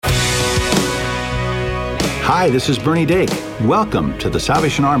Hi, this is Bernie Dake. Welcome to the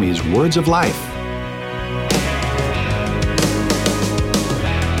Salvation Army's Words of Life.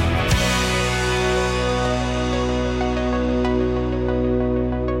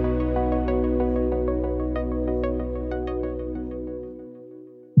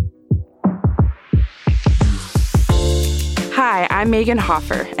 Hi, I'm Megan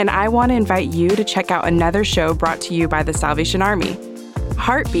Hoffer, and I want to invite you to check out another show brought to you by the Salvation Army.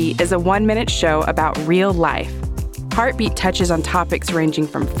 Heartbeat is a 1-minute show about real life. Heartbeat touches on topics ranging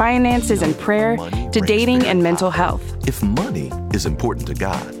from finances and prayer to dating and mental health. If money is important to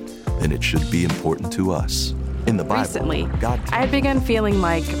God, then it should be important to us. In the Bible, Recently, God I had begun feeling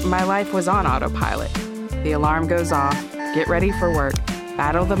like my life was on autopilot. The alarm goes off, get ready for work,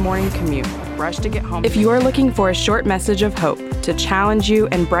 battle the morning commute, rush to get home. If you are looking for a short message of hope to challenge you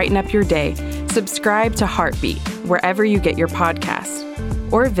and brighten up your day, subscribe to Heartbeat wherever you get your podcasts,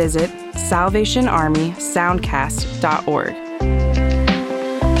 or visit salvationarmysoundcast.org.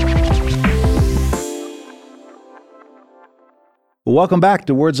 Well, welcome back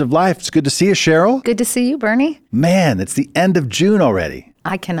to Words of Life. It's good to see you, Cheryl. Good to see you, Bernie. Man, it's the end of June already.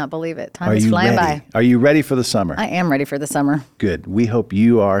 I cannot believe it. Time is flying by. Are you ready for the summer? I am ready for the summer. Good. We hope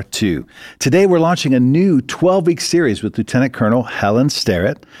you are too. Today we're launching a new 12-week series with Lieutenant Colonel Helen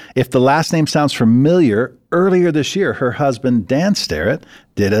Sterrett. If the last name sounds familiar, earlier this year her husband Dan Sterrett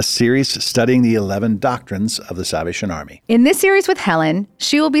did a series studying the 11 doctrines of the Salvation Army. In this series with Helen,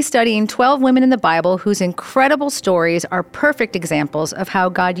 she will be studying 12 women in the Bible whose incredible stories are perfect examples of how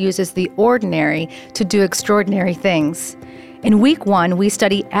God uses the ordinary to do extraordinary things. In week 1, we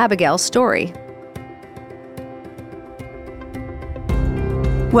study Abigail's story.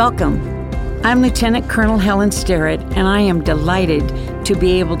 Welcome. I'm Lieutenant Colonel Helen Sterrett, and I am delighted to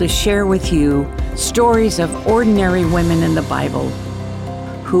be able to share with you stories of ordinary women in the Bible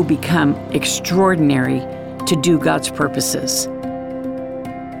who become extraordinary to do God's purposes.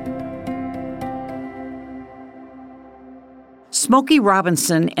 Smokey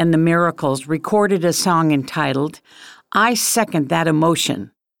Robinson and the Miracles recorded a song entitled, "I Second That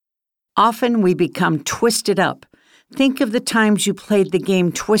Emotion." Often we become twisted up. Think of the times you played the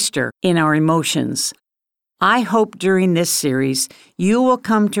game Twister in our emotions. I hope during this series you will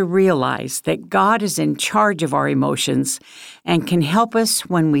come to realize that God is in charge of our emotions and can help us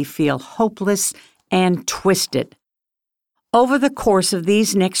when we feel hopeless and twisted. Over the course of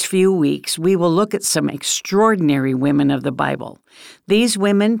these next few weeks, we will look at some extraordinary women of the Bible. These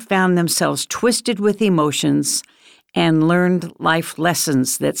women found themselves twisted with emotions and learned life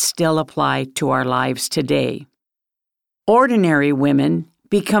lessons that still apply to our lives today. Ordinary women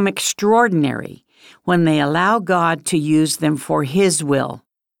become extraordinary when they allow God to use them for His will.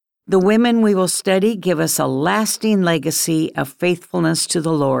 The women we will study give us a lasting legacy of faithfulness to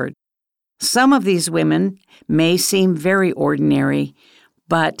the Lord. Some of these women may seem very ordinary,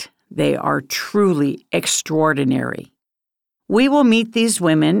 but they are truly extraordinary. We will meet these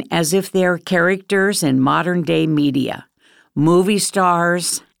women as if they are characters in modern-day media, movie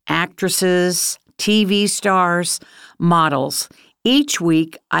stars, actresses, TV stars, models. Each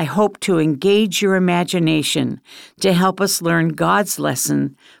week, I hope to engage your imagination to help us learn God's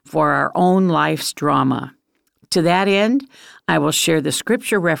lesson for our own life's drama. To that end, I will share the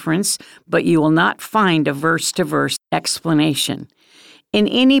scripture reference, but you will not find a verse-to-verse explanation. In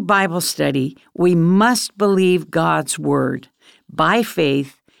any Bible study, we must believe God's Word by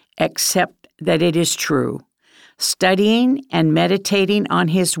faith, accept that it is true. Studying and meditating on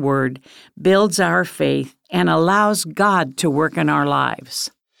His Word builds our faith and allows God to work in our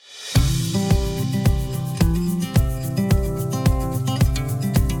lives.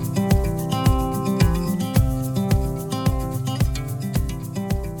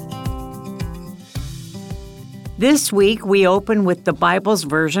 This week, we open with the Bible's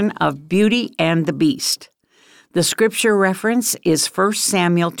version of Beauty and the Beast. The scripture reference is 1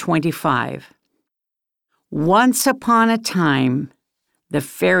 Samuel 25. Once upon a time, the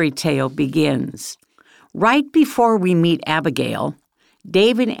fairy tale begins. Right before we meet Abigail,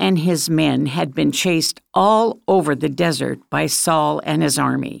 David and his men had been chased all over the desert by Saul and his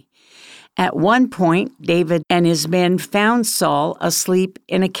army. At one point, David and his men found Saul asleep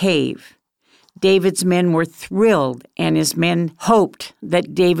in a cave. David's men were thrilled, and his men hoped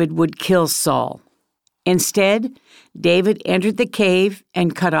that David would kill Saul. Instead, David entered the cave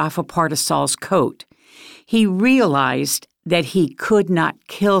and cut off a part of Saul's coat. He realized that he could not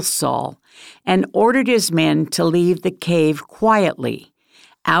kill Saul and ordered his men to leave the cave quietly.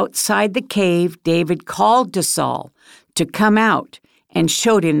 Outside the cave, David called to Saul to come out and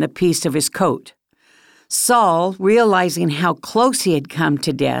showed him the piece of his coat. Saul, realizing how close he had come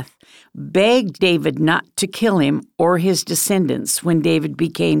to death, begged David not to kill him or his descendants when David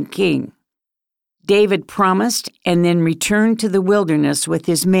became king. David promised and then returned to the wilderness with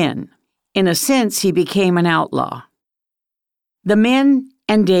his men. In a sense, he became an outlaw. The men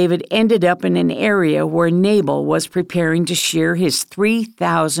and David ended up in an area where Nabal was preparing to shear his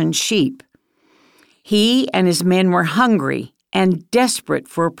 3,000 sheep. He and his men were hungry and desperate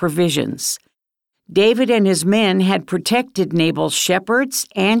for provisions. David and his men had protected Nabal's shepherds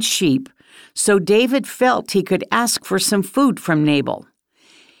and sheep, so David felt he could ask for some food from Nabal.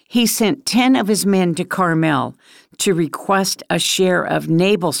 He sent 10 of his men to Carmel to request a share of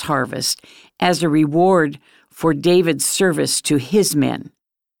Nabal's harvest as a reward for David's service to his men.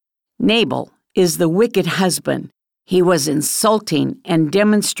 Nabal is the wicked husband. He was insulting and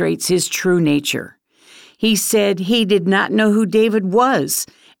demonstrates his true nature. He said he did not know who David was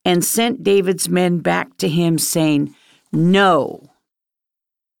and sent David's men back to him saying, "No."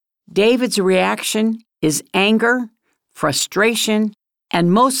 David's reaction is anger, frustration,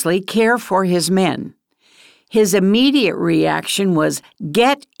 and mostly care for his men. His immediate reaction was,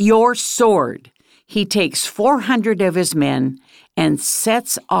 "Get your sword." He takes 400 of his men and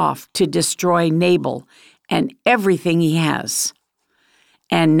sets off to destroy Nabal and everything he has.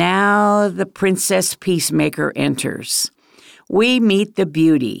 And now the Princess Peacemaker enters. We meet the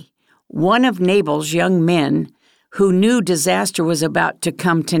beauty, one of Nabal's young men who knew disaster was about to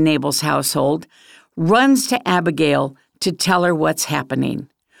come to Nabal's household, runs to Abigail to tell her what's happening.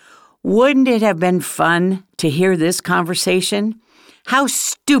 Wouldn't it have been fun to hear this conversation? How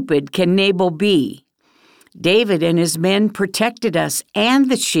stupid can Nabal be? David and his men protected us and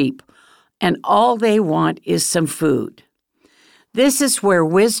the sheep, and all they want is some food. This is where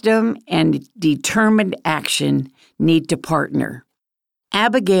wisdom and determined action need to partner.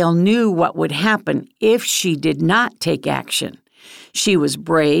 Abigail knew what would happen if she did not take action. She was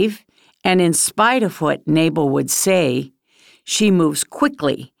brave, and in spite of what Nabal would say, she moves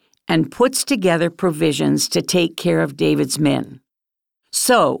quickly and puts together provisions to take care of David's men.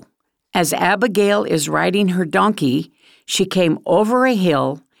 So, as Abigail is riding her donkey, she came over a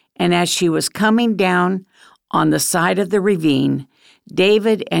hill, and as she was coming down on the side of the ravine,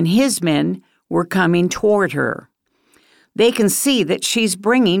 David and his men were coming toward her. They can see that she's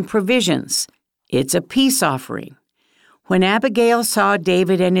bringing provisions. It's a peace offering. When Abigail saw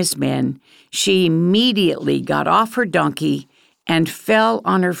David and his men, she immediately got off her donkey and fell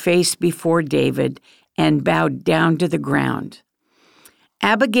on her face before David and bowed down to the ground.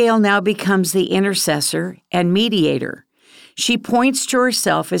 Abigail now becomes the intercessor and mediator. She points to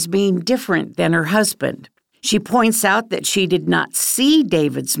herself as being different than her husband. She points out that she did not see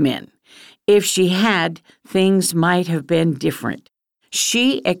David's men. If she had, things might have been different.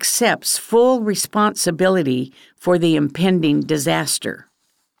 She accepts full responsibility for the impending disaster.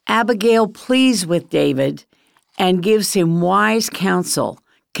 Abigail pleads with David and gives him wise counsel,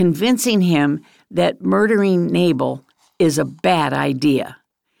 convincing him that murdering Nabal is a bad idea.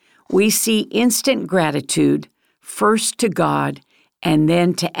 We see instant gratitude, first to God and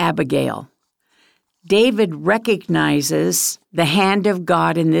then to Abigail. David recognizes the hand of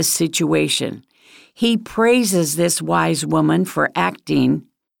God in this situation. He praises this wise woman for acting,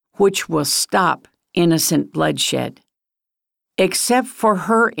 which will stop innocent bloodshed. Except for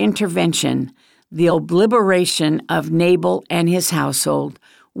her intervention, the obliteration of Nabal and his household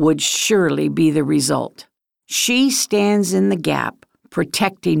would surely be the result. She stands in the gap,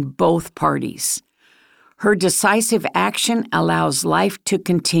 protecting both parties. Her decisive action allows life to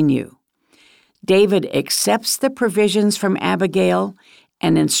continue. David accepts the provisions from Abigail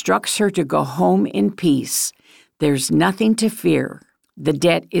and instructs her to go home in peace. There's nothing to fear. The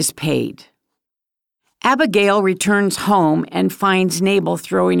debt is paid. Abigail returns home and finds Nabal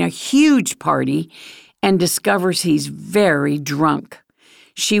throwing a huge party and discovers he's very drunk.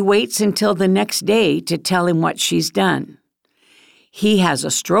 She waits until the next day to tell him what she's done. He has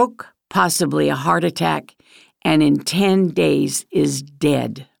a stroke, possibly a heart attack, and in 10 days is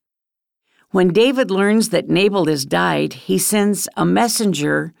dead. When David learns that Nabal has died, he sends a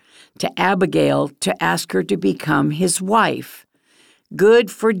messenger to Abigail to ask her to become his wife.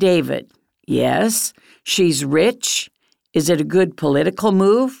 Good for David. Yes, she's rich. Is it a good political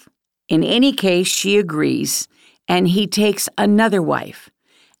move? In any case, she agrees, and he takes another wife.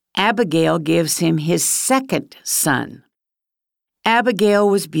 Abigail gives him his second son. Abigail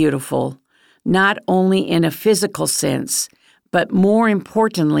was beautiful, not only in a physical sense, but more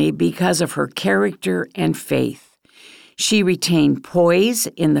importantly because of her character and faith. She retained poise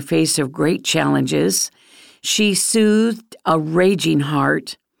in the face of great challenges. She soothed a raging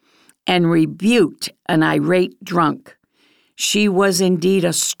heart and rebuked an irate drunk. She was indeed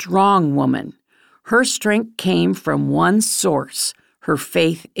a strong woman. Her strength came from one source, her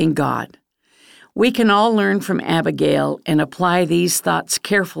faith in God. We can all learn from Abigail and apply these thoughts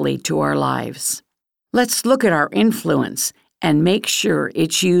carefully to our lives. Let's look at our influence and make sure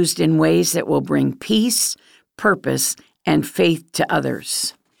it's used in ways that will bring peace, purpose, and faith to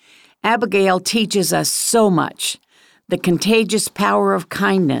others. Abigail teaches us so much: the contagious power of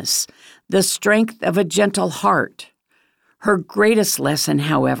kindness, the strength of a gentle heart. Her greatest lesson,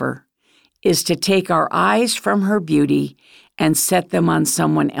 however, is to take our eyes from her beauty and set them on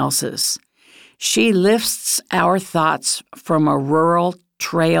someone else's. She lifts our thoughts from a rural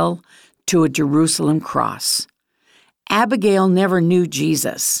trail to a Jerusalem cross. Abigail never knew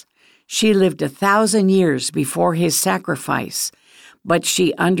Jesus. She lived 1,000 years before his sacrifice, but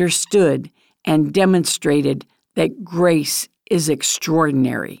she understood and demonstrated that grace is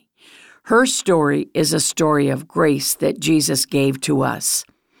extraordinary. Her story is a story of grace that Jesus gave to us.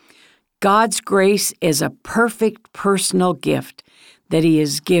 God's grace is a perfect personal gift that he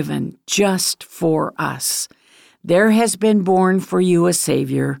has given just for us. There has been born for you a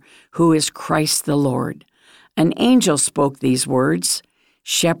Savior who is Christ the Lord. An angel spoke these words.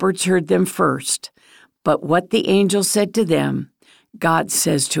 Shepherds heard them first. But what the angel said to them, God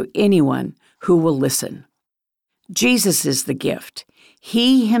says to anyone who will listen. Jesus is the gift.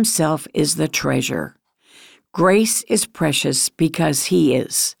 He himself is the treasure. Grace is precious because he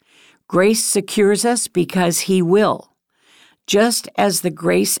is. Grace secures us because he will. Just as the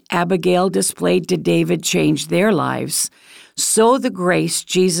grace Abigail displayed to David changed their lives, so the grace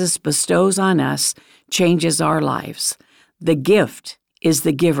Jesus bestows on us changes our lives. The gift is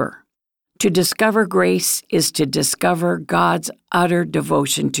the giver. To discover grace is to discover God's utter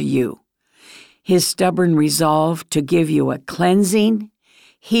devotion to you, his stubborn resolve to give you a cleansing,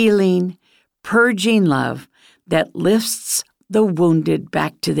 healing, purging love that lifts the wounded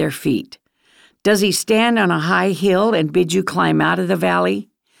back to their feet. Does he stand on a high hill and bid you climb out of the valley?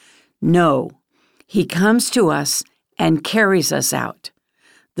 No, he comes to us and carries us out.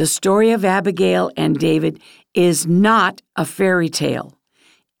 The story of Abigail and David is not a fairy tale.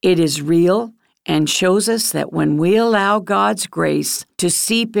 It is real and shows us that when we allow God's grace to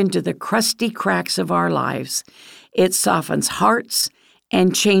seep into the crusty cracks of our lives, it softens hearts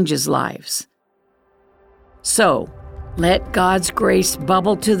and changes lives. So, let God's grace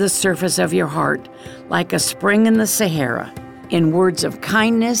bubble to the surface of your heart like a spring in the Sahara, in words of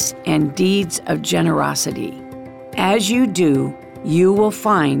kindness and deeds of generosity. As you do, you will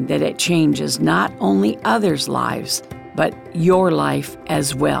find that it changes not only others' lives, but your life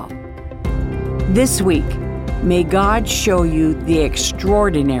as well. This week, may God show you the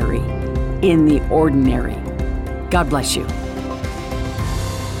extraordinary in the ordinary. God bless you.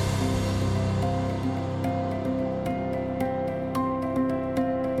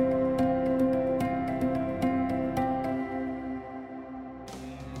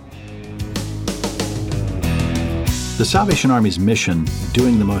 The Salvation Army's mission,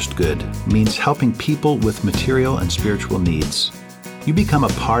 Doing the Most Good, means helping people with material and spiritual needs. You become a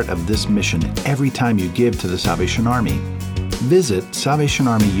part of this mission every time you give to the Salvation Army. Visit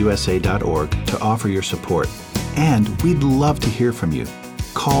salvationarmyusa.org to offer your support, and we'd love to hear from you.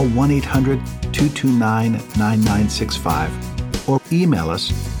 Call 1-800-229-9965 or email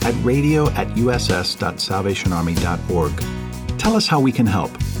us at radio@uss.salvationarmy.org. Tell us how we can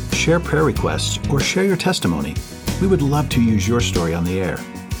help, share prayer requests, or share your testimony. We would love to use your story on the air.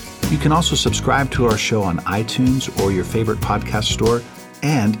 You can also subscribe to our show on iTunes or your favorite podcast store,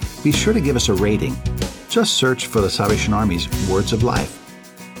 and be sure to give us a rating. Just search for the Salvation Army's Words of Life.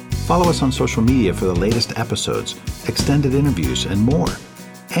 Follow us on social media for the latest episodes, extended interviews, and more.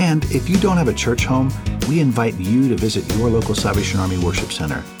 And if you don't have a church home, we invite you to visit your local Salvation Army Worship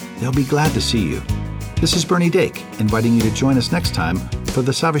Center. They'll be glad to see you. This is Bernie Dake, inviting you to join us next time for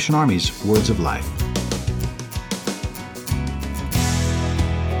the Salvation Army's Words of Life.